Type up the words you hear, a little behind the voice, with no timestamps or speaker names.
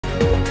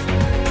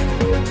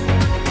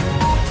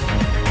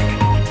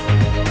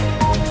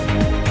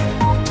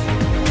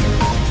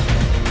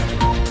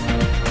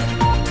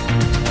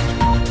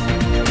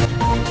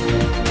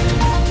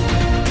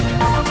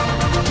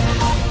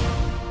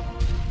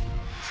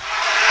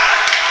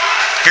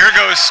Here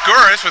goes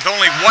Skouras with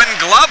only one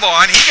glove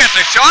on. He gets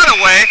a shot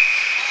away.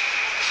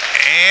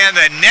 And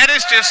the net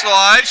is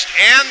dislodged.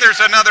 And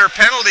there's another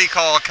penalty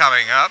call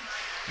coming up.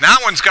 And that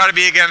one's got to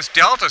be against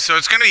Delta. So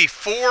it's going to be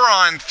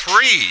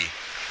 4-on-3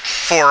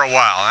 for a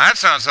while.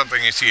 That's not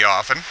something you see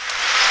often.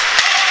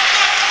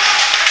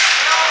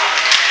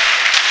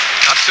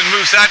 Upson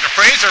moves that to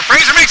Fraser.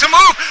 Fraser makes a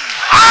move.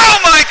 Oh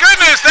my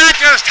goodness, that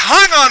just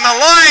hung on the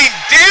line,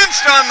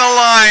 danced on the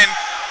line.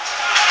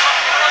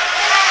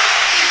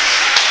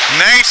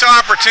 Nice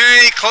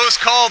opportunity, close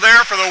call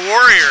there for the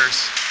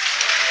Warriors.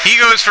 He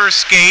goes for a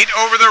skate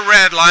over the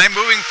red line,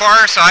 moving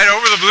far side,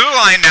 over the blue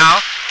line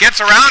now.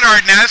 Gets around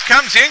Ardenaz,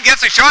 comes in,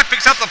 gets a shot,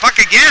 picks up the puck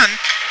again.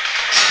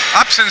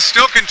 Upson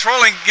still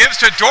controlling, gives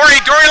to Dory.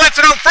 Dory lets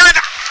it out front.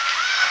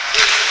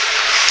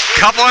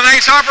 Couple of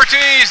nice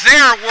opportunities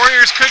there.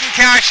 Warriors couldn't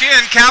cash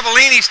in.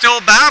 Cavallini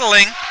still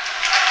battling.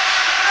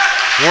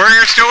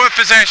 Warriors still with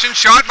possession.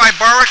 Shot by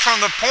Barwick from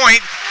the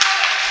point.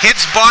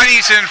 Hits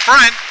bodies in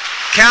front.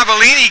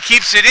 Cavallini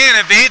keeps it in.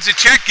 Evades a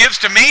check. Gives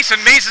to Mason.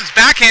 Mason's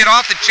backhand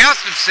off the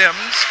chest of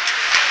Sims.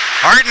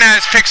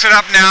 Ardenaz picks it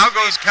up now.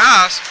 Goes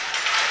past.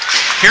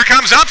 Here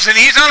comes Upson.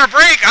 He's on a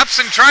break.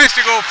 Upson tries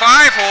to go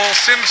 5-hole.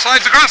 Sims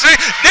slides across.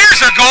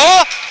 There's a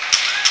goal.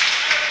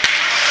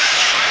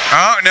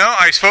 Oh, no,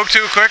 I spoke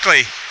too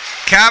quickly.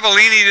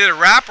 Cavallini did a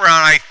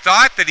wraparound. I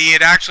thought that he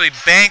had actually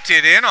banked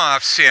it in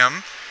off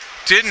Sim.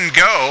 Didn't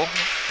go.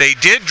 They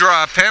did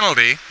draw a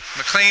penalty.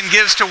 McLean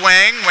gives to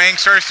Wang. Wang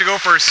starts to go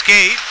for a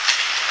skate.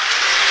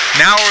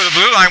 Now over the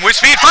blue line with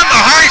speed from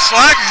the high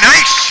slot.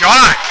 Nice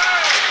shot.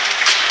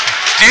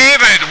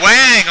 David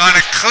Wang on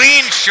a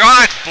clean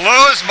shot.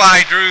 Blows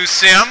by Drew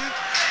Sim.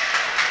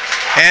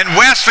 And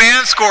West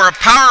fans score a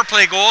power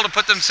play goal to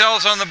put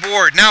themselves on the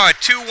board. Now a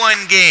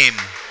 2-1 game.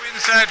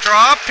 That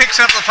draw, picks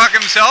up the puck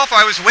himself.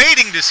 I was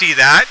waiting to see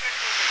that.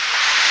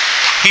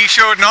 He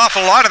showed an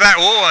awful lot of that.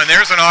 Oh, and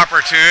there's an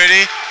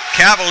opportunity.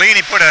 Cavallini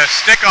put a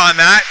stick on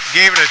that,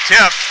 gave it a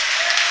tip.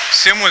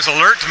 Sim was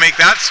alert to make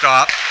that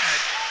stop.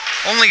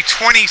 Only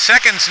 20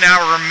 seconds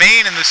now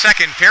remain in the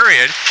second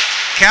period.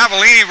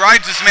 Cavallini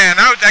rides his man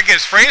out. That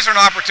gives Fraser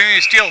an opportunity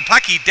to steal the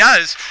puck. He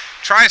does.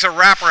 Tries a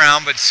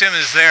wraparound, but Sim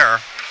is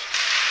there.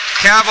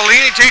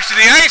 Cavallini takes to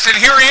the ice, and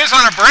here he is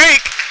on a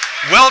break.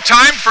 Well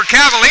timed for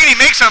Cavallini,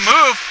 makes a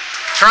move,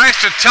 tries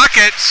to tuck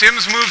it,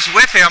 Sims moves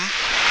with him.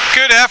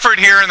 Good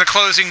effort here in the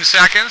closing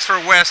seconds for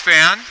West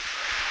Van.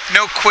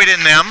 No quit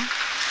in them.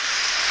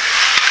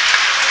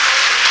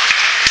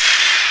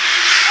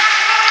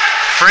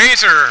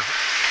 Fraser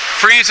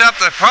frees up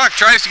the puck,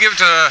 tries to give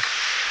it to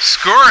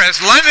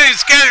Skouras.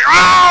 Lundy's getting,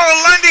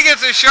 oh, Lundy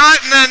gets a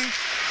shot, and then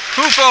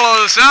who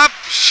follows up?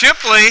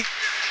 Shipley,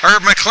 or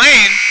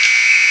McLean.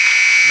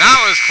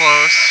 That was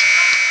close.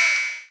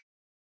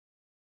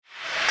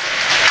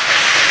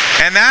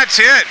 And that's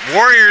it.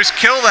 Warriors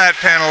kill that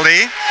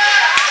penalty.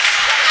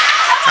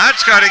 That's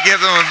got to give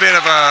them a bit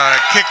of a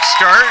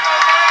kickstart.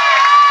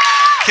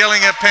 Killing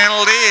a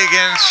penalty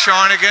against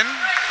Shawnigan,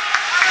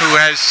 who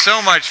has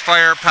so much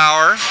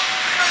firepower.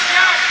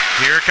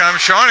 Here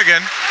comes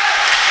Shawnigan.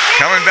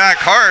 Coming back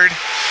hard.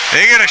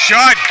 They get a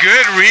shot.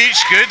 Good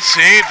reach. Good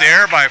save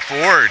there by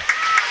Ford.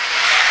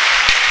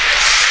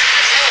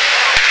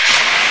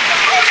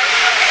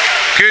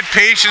 Good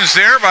patience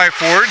there by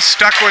Ford.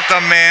 Stuck with the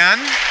man.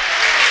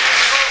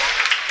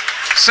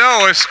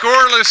 So, a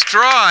scoreless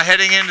draw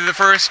heading into the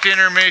first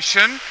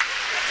intermission.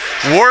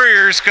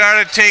 Warriors got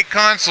to take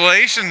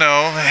consolation,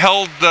 though.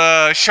 Held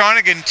the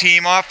Shawnigan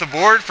team off the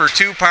board for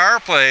 2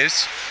 power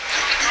plays.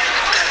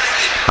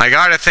 I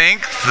got to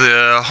think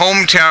the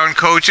hometown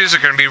coaches are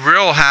going to be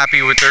real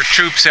happy with their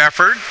troops'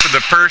 effort for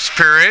the first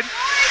period.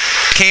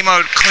 Came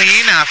out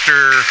clean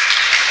after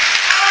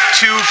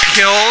 2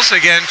 kills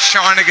against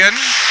Shawnigan.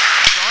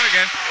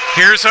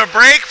 Here's a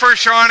break for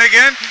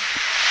Shawnigan.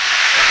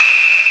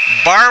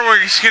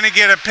 Barwick's going to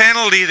get a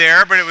penalty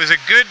there, but it was a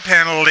good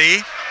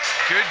penalty.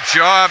 Good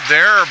job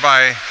there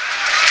by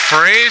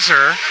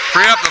Fraser.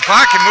 Free up the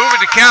puck and move it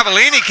to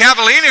Cavallini.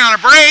 Cavallini on a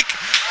break.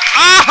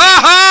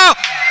 Oh!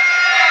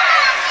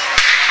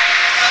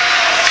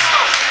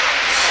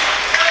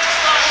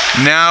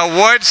 Now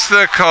what's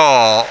the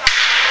call?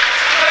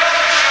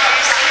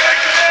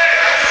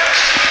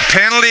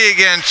 Penalty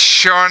against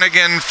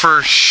Shawnigan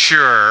for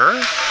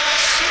sure.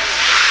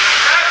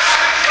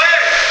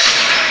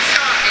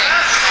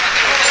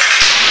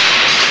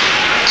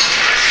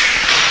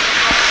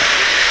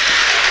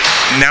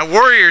 Now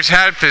Warriors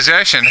had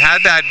possession.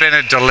 Had that been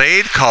a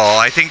delayed call,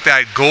 I think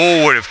that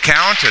goal would have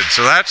counted,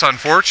 so that's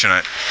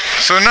unfortunate.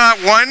 So not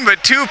 1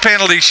 but 2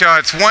 penalty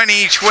shots, 1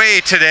 each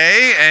way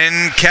today,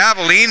 and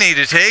Cavallini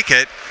to take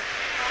it.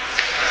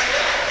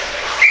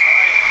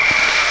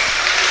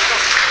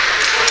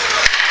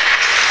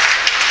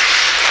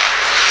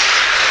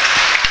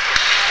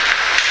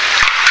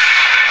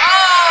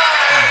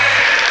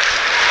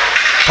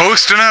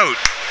 Post and out.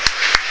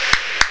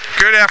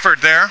 Good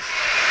effort there.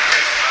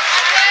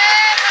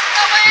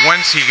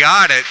 Once he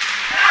got it.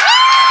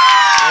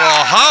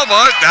 Well, how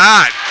about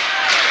that?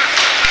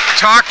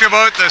 talked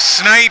about the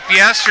snipe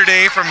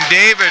yesterday from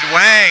David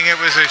Wang. It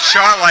was a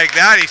shot like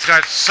that. He's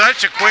got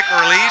such a quick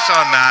release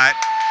on that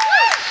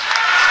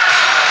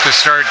to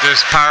start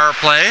this power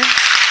play.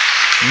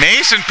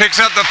 Mason picks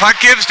up the puck,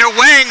 gives to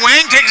Wang.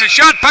 Wang takes a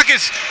shot. Puck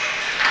is...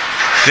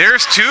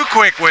 There's two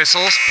quick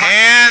whistles,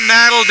 and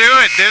that'll do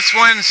it. This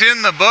one's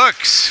in the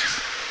books.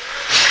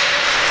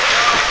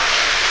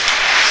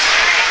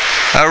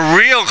 A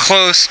real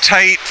close,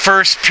 tight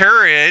first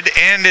period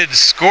ended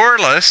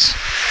scoreless.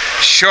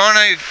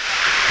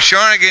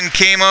 Shawnigan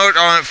came out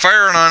on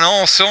firing on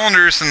all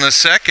cylinders in the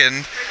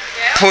second,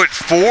 put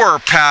 4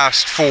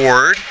 past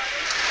forward.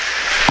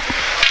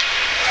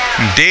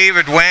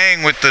 David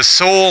Wang with the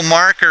sole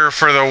marker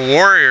for the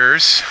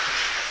Warriors.